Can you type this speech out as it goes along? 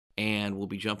and we'll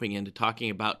be jumping into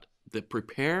talking about the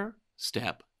prepare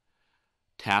step,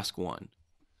 task 1,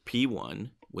 P1,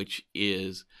 which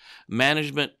is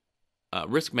management,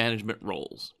 risk management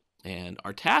roles. And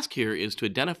our task here is to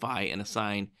identify and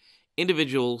assign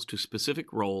individuals to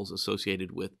specific roles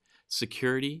associated with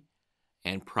security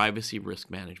and privacy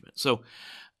risk management. So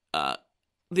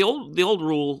the old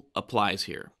rule applies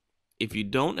here. If you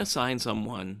don't assign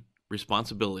someone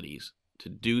responsibilities to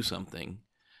do something,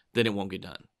 then it won't get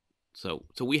done. So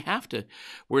we're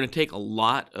going to take we're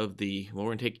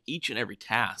going to take each and every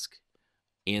task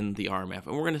in the RMF,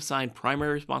 and we're going to assign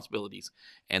primary responsibilities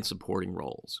and supporting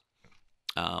roles.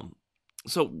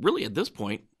 So really at this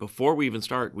point, before we even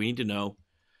start, we need to know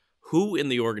who in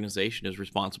the organization is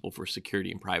responsible for security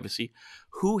and privacy,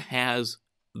 who has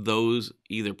those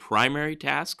either primary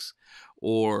tasks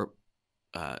or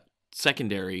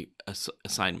secondary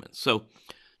assignments. So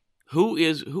who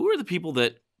are the people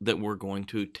that we're going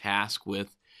to task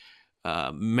with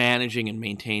managing and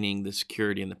maintaining the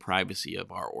security and the privacy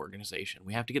of our organization?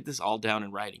 We have to get this all down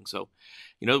in writing. So,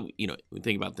 we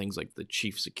think about things like the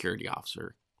chief security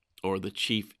officer, or the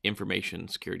chief information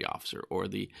security officer, or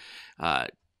the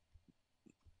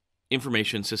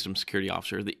information system security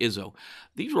officer, the ISO.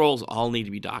 These roles all need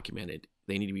to be documented.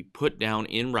 They need to be put down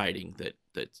in writing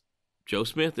that Joe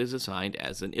Smith is assigned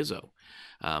as an ISO.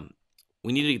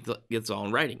 We need to get this all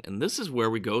in writing. And this is where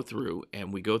we go through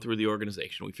the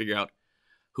organization. We figure out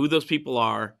who those people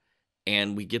are,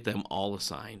 and we get them all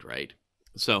assigned, right?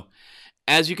 So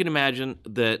as you can imagine,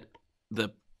 let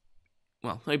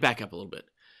me back up a little bit.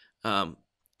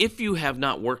 If you have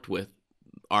not worked with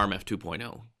RMF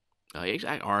 2.0,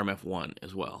 RMF 1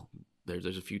 as well, there's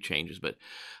a few changes, but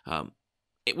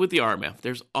with the RMF,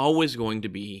 there's always going to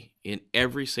be, in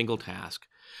every single task,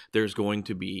 there's going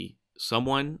to be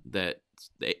someone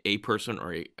a person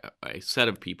or a set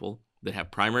of people that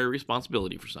have primary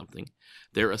responsibility for something.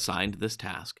 They're assigned this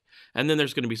task. And then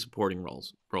there's going to be supporting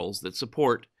roles that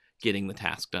support getting the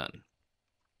task done.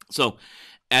 So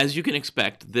as you can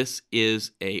expect, this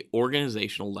is a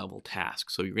organizational level task.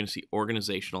 So you're going to see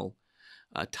organizational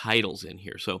titles in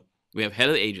here. So we have head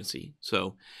of the agency.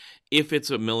 So if it's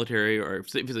a military, or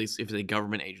if it's a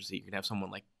government agency, you can have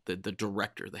someone like the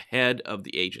director, the head of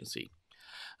the agency.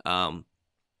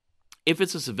 If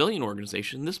it's a civilian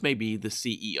organization, this may be the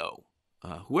CEO.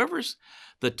 Whoever's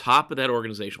the top of that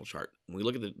organizational chart. When we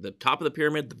look at the top of the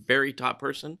pyramid, the very top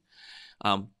person,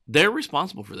 they're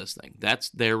responsible for this thing. That's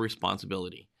their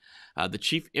responsibility. The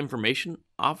chief information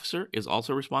officer is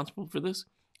also responsible for this,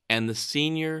 and the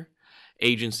senior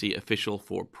agency official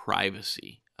for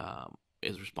privacy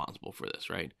is responsible for this,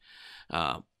 right?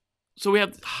 So we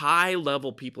have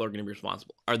high-level people are going to be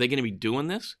responsible. Are they going to be doing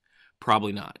this?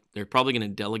 Probably not. They're probably going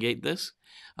to delegate this.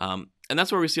 And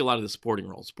that's where we see a lot of the supporting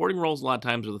roles. Supporting roles a lot of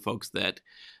times are the folks that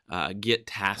get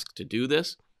tasked to do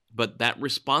this. But that the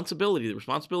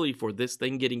responsibility for this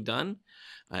thing getting done,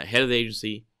 head of the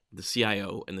agency, the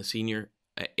CIO, and the senior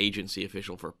agency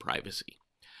official for privacy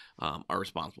are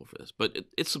responsible for this. But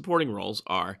its supporting roles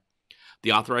are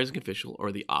the authorizing official,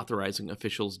 or the authorizing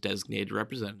official's designated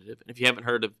representative. And if you haven't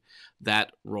heard of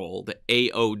that role, the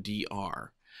AODR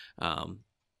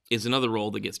is another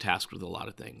role that gets tasked with a lot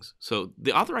of things. So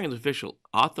the authorizing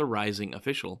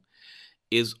official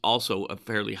is also a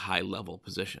fairly high-level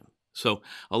position. So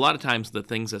a lot of times the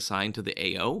things assigned to the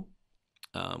AO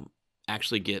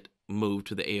actually get moved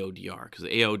to the AODR, because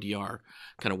the AODR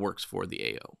kind of works for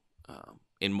the AO.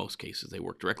 In most cases, they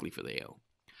work directly for the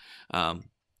AO.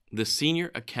 The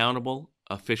senior accountable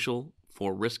official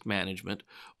for risk management,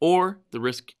 or the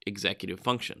risk executive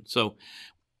function. So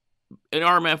in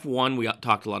RMF 1, we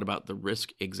talked a lot about the risk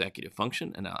executive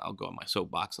function, and I'll go on my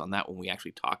soapbox on that when we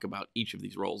actually talk about each of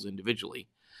these roles individually,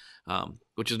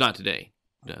 which is not today.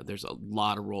 There's a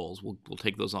lot of roles. We'll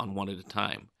take those on one at a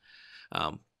time.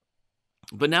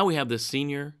 But now we have this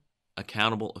senior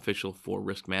accountable official for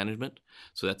risk management.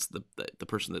 So that's the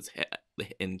person that's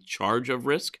in charge of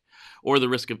risk, or the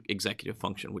risk executive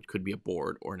function, which could be a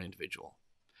board or an individual.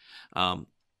 And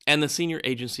the senior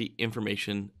agency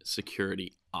information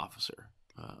security officer.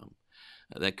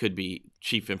 That could be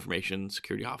chief information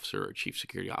security officer or chief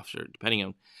security officer,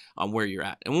 depending on where you're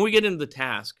at. And when we get into the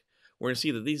task, we're going to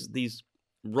see that these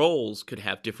roles could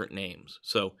have different names.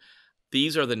 So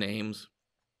these are the names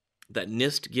that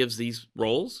NIST gives these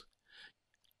roles.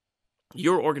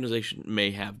 Your organization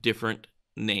may have different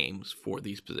names for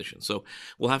these positions. So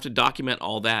we'll have to document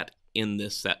all that in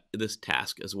this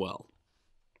task as well.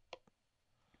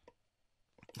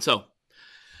 So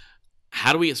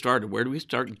how do we get started? Where do we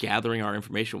start gathering our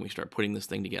information when we start putting this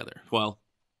thing together? Well,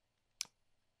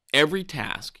 every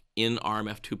task in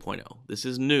RMF 2.0, this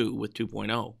is new with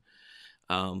 2.0,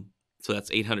 so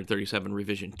that's 837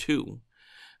 revision 2,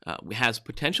 has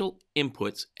potential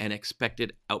inputs and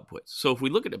expected outputs. So if we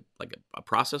look at a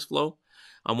process flow,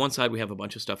 on one side we have a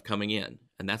bunch of stuff coming in,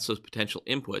 and that's those potential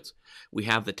inputs. We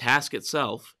have the task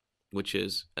itself, which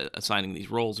is assigning these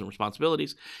roles and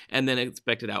responsibilities, and then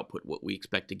expected output, what we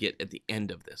expect to get at the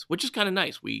end of this, which is kind of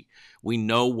nice. We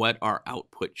know what our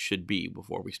output should be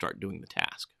before we start doing the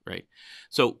task, right?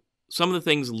 So some of the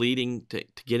things leading to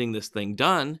getting this thing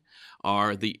done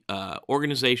are the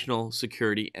organizational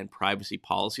security and privacy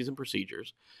policies and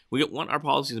procedures. We want our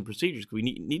policies and procedures because we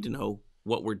need to know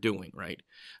what we're doing, right?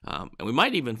 And we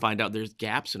might even find out there's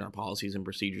gaps in our policies and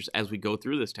procedures as we go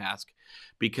through this task,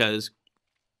 because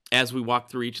as we walk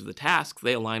through each of the tasks,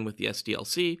 they align with the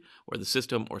SDLC or the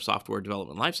system or software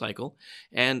development lifecycle.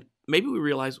 And maybe we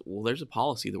realize, well, there's a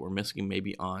policy that we're missing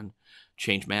maybe on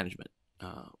change management.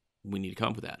 We need to come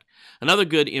up with that. Another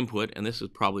good input, and this is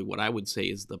probably what I would say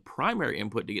is the primary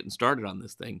input to getting started on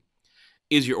this thing,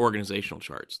 is your organizational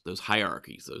charts, those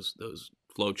hierarchies, those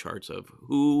flow charts of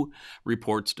who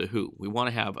reports to who. We want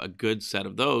to have a good set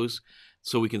of those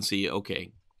so we can see,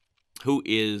 okay, who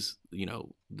is,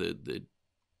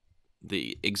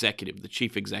 the executive, the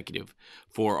chief executive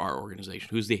for our organization?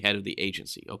 Who's the head of the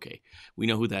agency? Okay, we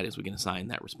know who that is. We can assign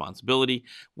that responsibility.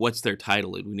 What's their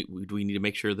title? We need to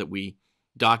make sure that we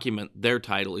document their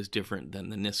title is different than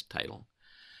the NIST title.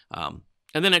 And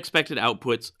then expected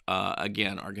outputs,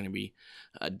 again, are going to be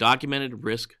documented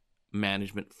risk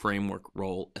management framework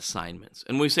role assignments.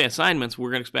 And when we say assignments,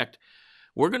 we're going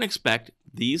to expect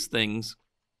these things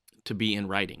to be in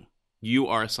writing. You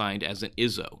are assigned as an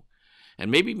ISO. And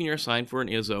maybe even you're assigned for an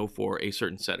ISO for a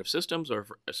certain set of systems or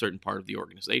for a certain part of the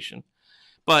organization.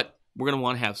 But we're going to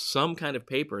want to have some kind of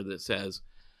paper that says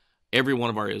every one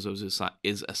of our ISOs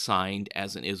is assigned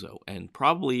as an ISO and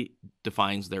probably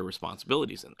defines their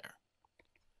responsibilities in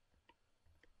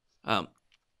there.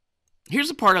 Here's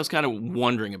the part I was kind of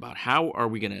wondering about. How are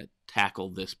we going to tackle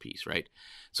this piece, right?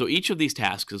 So each of these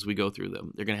tasks, as we go through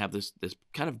them, they're going to have this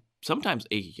kind of sometimes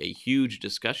a huge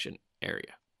discussion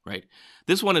area. Right,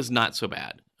 this one is not so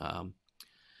bad.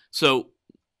 So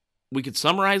we could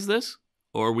summarize this,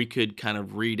 or we could kind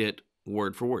of read it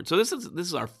word for word. So this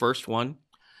is our first one.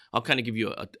 I'll kind of give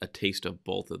you a taste of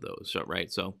both of those. So,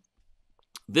 right, so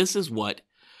this is what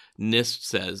NIST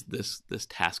says this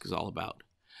task is all about.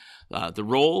 The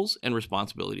roles and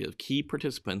responsibility of key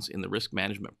participants in the risk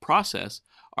management process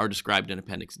are described in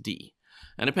Appendix D.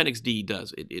 And Appendix D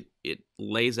does it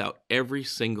lays out every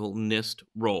single NIST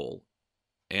role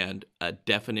and a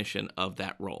definition of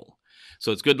that role.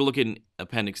 So it's good to look in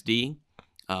Appendix D.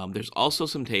 There's also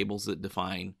some tables that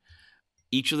define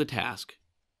each of the tasks,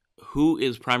 who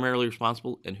is primarily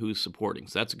responsible and who's supporting.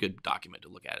 So that's a good document to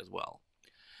look at as well.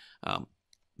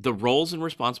 The roles and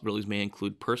responsibilities may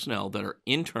include personnel that are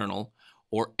internal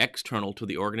or external to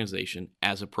the organization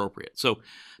as appropriate. So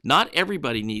not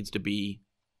everybody needs to be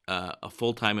a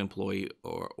full-time employee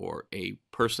or a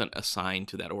person assigned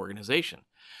to that organization.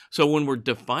 So when we're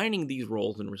defining these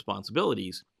roles and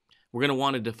responsibilities, we're going to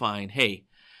want to define, hey,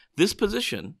 this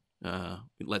position,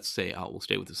 let's say, we'll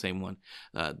stay with the same one,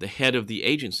 the head of the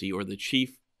agency or the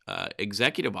chief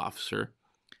executive officer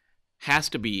has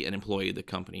to be an employee of the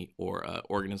company or an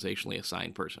organizationally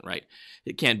assigned person, right?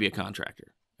 It can't be a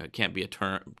contractor. It can't be a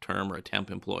term or a temp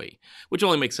employee, which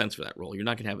only makes sense for that role. You're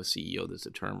not going to have a CEO that's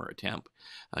a term or a temp.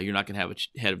 You're not going to have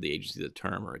a head of the agency that's a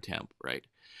term or a temp, right?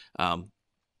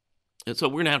 And so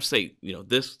we're going to have to say,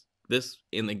 this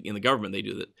in the government, they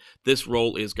do that. This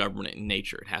role is government in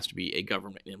nature. It has to be a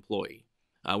government employee.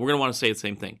 We're going to want to say the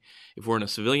same thing. If we're in a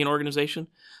civilian organization,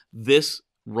 this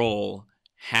role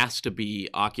has to be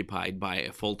occupied by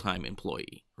a full-time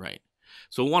employee, right?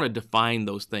 So we want to define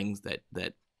those things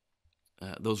that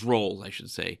those roles, I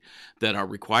should say, that are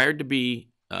required to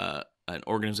be an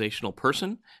organizational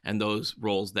person, and those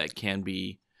roles that can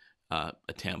be a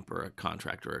temp or a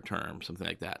contractor or a term, something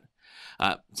like that.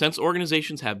 Since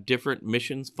organizations have different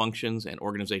missions, functions, and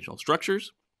organizational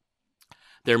structures,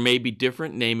 there may be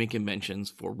different naming conventions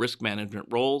for risk management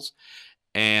roles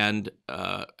and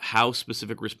how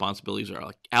specific responsibilities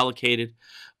are allocated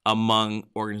among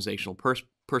organizational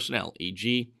personnel,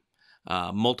 e.g.,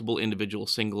 multiple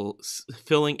individuals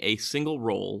filling a single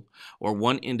role or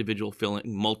one individual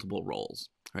filling multiple roles.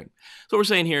 Right. So what we're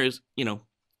saying here is,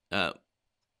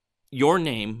 your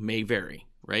name may vary,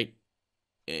 right?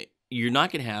 You're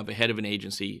not going to have a head of an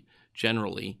agency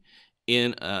generally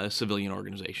in a civilian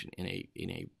organization, in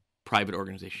a private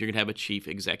organization. You're going to have a chief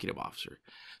executive officer.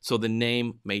 So the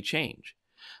name may change.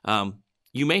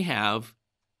 You may have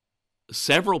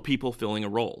several people filling a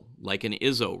role, like an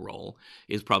ISO role,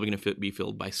 is probably going to be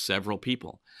filled by several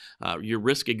people. Your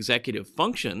risk executive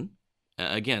function,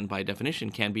 again, by definition,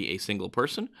 can be a single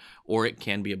person, or it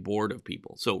can be a board of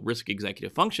people. So risk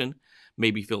executive function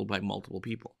may be filled by multiple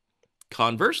people.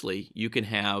 Conversely, you can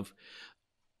have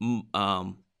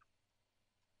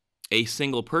a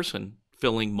single person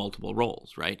filling multiple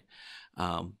roles, right?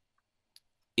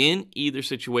 In either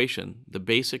situation, the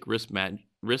basic risk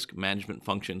management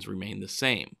functions remain the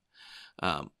same.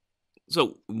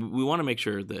 So we want to make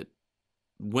sure that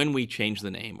when we change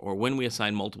the name, or when we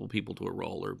assign multiple people to a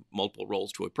role, or multiple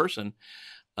roles to a person,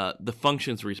 the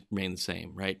functions remain the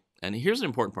same, right? And here's an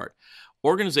important part.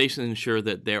 Organizations ensure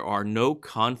that there are no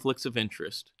conflicts of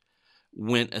interest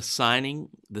when assigning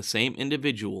the same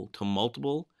individual to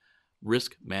multiple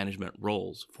risk management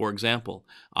roles. For example,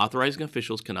 authorizing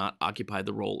officials cannot occupy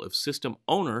the role of system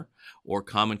owner or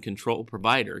common control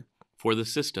provider for the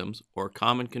systems or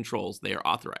common controls they are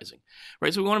authorizing,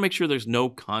 right? So we want to make sure there's no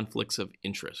conflicts of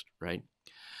interest, right?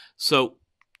 So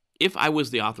if I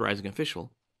was the authorizing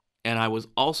official and I was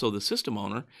also the system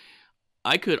owner,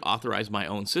 I could authorize my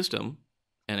own system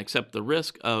and accept the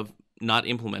risk of not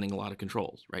implementing a lot of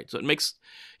controls, right? So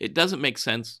it doesn't make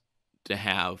sense to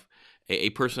have a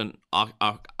person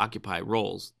occupy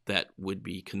roles that would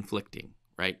be conflicting,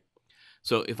 right?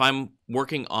 So if I'm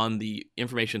working on the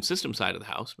information system side of the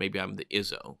house, maybe I'm the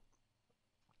ISO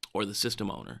or the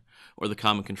system owner or the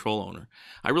common control owner.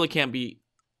 I really can't be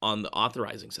on the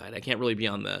authorizing side. I can't really be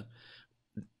on the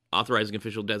authorizing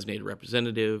official designated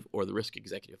representative or the risk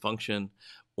executive function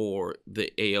or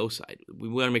the AO side. We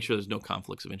want to make sure there's no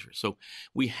conflicts of interest. So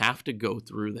we have to go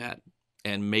through that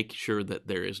and make sure that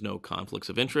there is no conflicts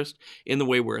of interest in the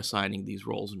way we're assigning these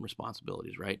roles and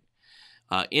responsibilities, right?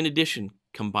 In addition,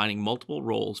 combining multiple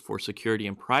roles for security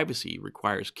and privacy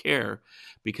requires care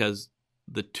because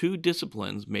the two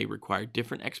disciplines may require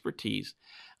different expertise,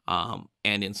 and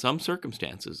in some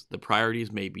circumstances, the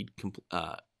priorities may be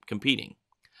competing.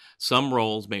 Some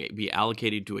roles may be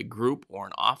allocated to a group or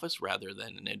an office rather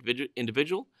than an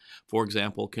individual. For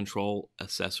example, control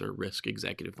assessor, risk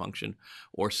executive function,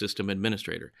 or system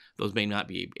administrator. Those may not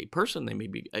be a person, they may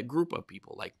be a group of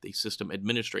people, like the system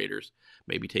administrators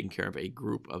may be taking care of a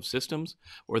group of systems,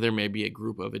 or there may be a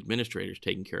group of administrators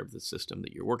taking care of the system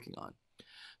that you're working on.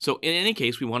 So in any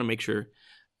case, we want to make sure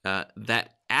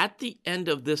that at the end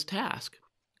of this task,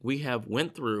 we have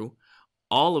went through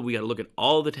we got to look at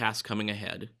all the tasks coming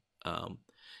ahead.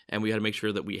 And we got to make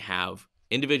sure that we have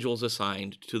individuals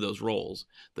assigned to those roles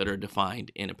that are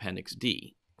defined in Appendix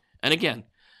D. And again,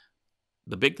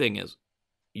 the big thing is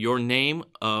your name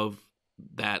of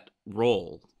that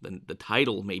role, the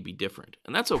title may be different.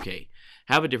 And that's okay.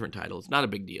 Have a different title. It's not a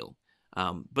big deal.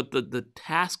 But the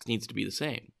task needs to be the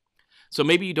same. So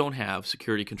maybe you don't have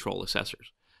security control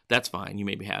assessors. That's fine. You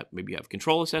maybe you have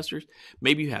control assessors.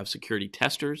 Maybe you have security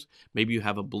testers. Maybe you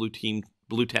have a blue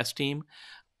test team.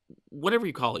 Whatever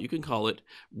you call it, you can call it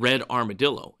red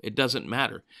armadillo. It doesn't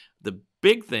matter. The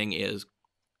big thing is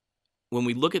when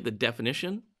we look at the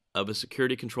definition of a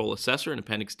security control assessor in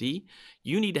Appendix D,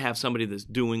 you need to have somebody that's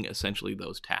doing essentially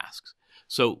those tasks.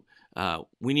 So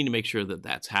we need to make sure that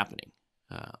that's happening.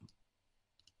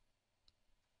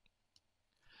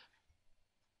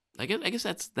 I guess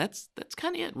that's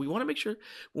kind of it. We want to make sure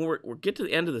when we get to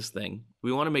the end of this thing,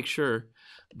 we want to make sure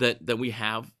that we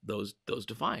have those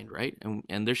defined, right?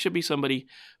 And there should be somebody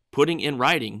putting in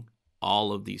writing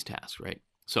all of these tasks, right?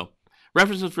 So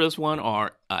references for this one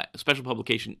are Special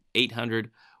Publication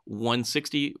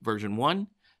 800-160 version 1,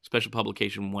 Special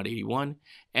Publication 181,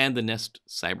 and the NIST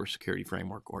Cybersecurity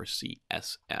Framework, or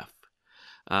CSF.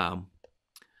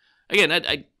 Again,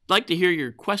 I'd like to hear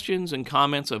your questions and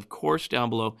comments, of course, down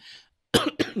below.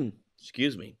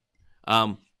 Excuse me.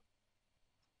 A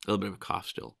little bit of a cough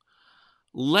still.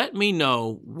 Let me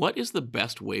know, what is the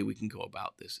best way we can go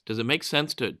about this? Does it make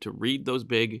sense to read those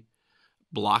big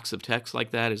blocks of text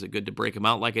like that? Is it good to break them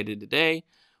out like I did today?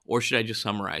 Or should I just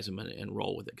summarize them and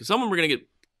roll with it? Because some of them are going to get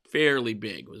fairly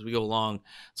big as we go along.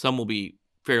 Some will be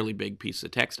fairly big pieces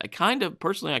of text.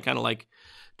 Personally, I kind of like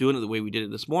doing it the way we did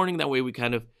it this morning. That way we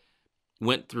kind of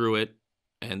went through it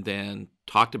and then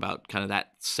talked about kind of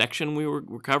that section we were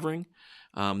covering.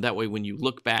 That way when you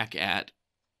look back at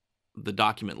the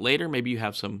document later, maybe you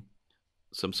have some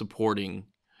supporting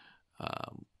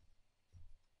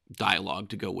dialogue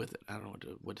to go with it. I don't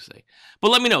know what to say, but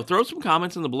let me know. Throw some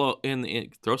comments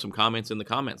throw some comments in the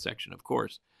comment section, of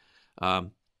course.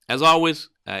 As always,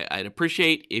 I'd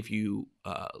appreciate if you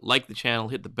like the channel,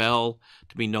 hit the bell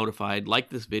to be notified, like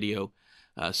this video,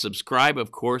 subscribe,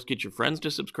 of course. Get your friends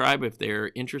to subscribe if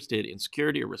they're interested in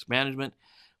security or risk management.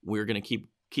 We're going to keep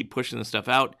keep pushing this stuff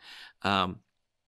out.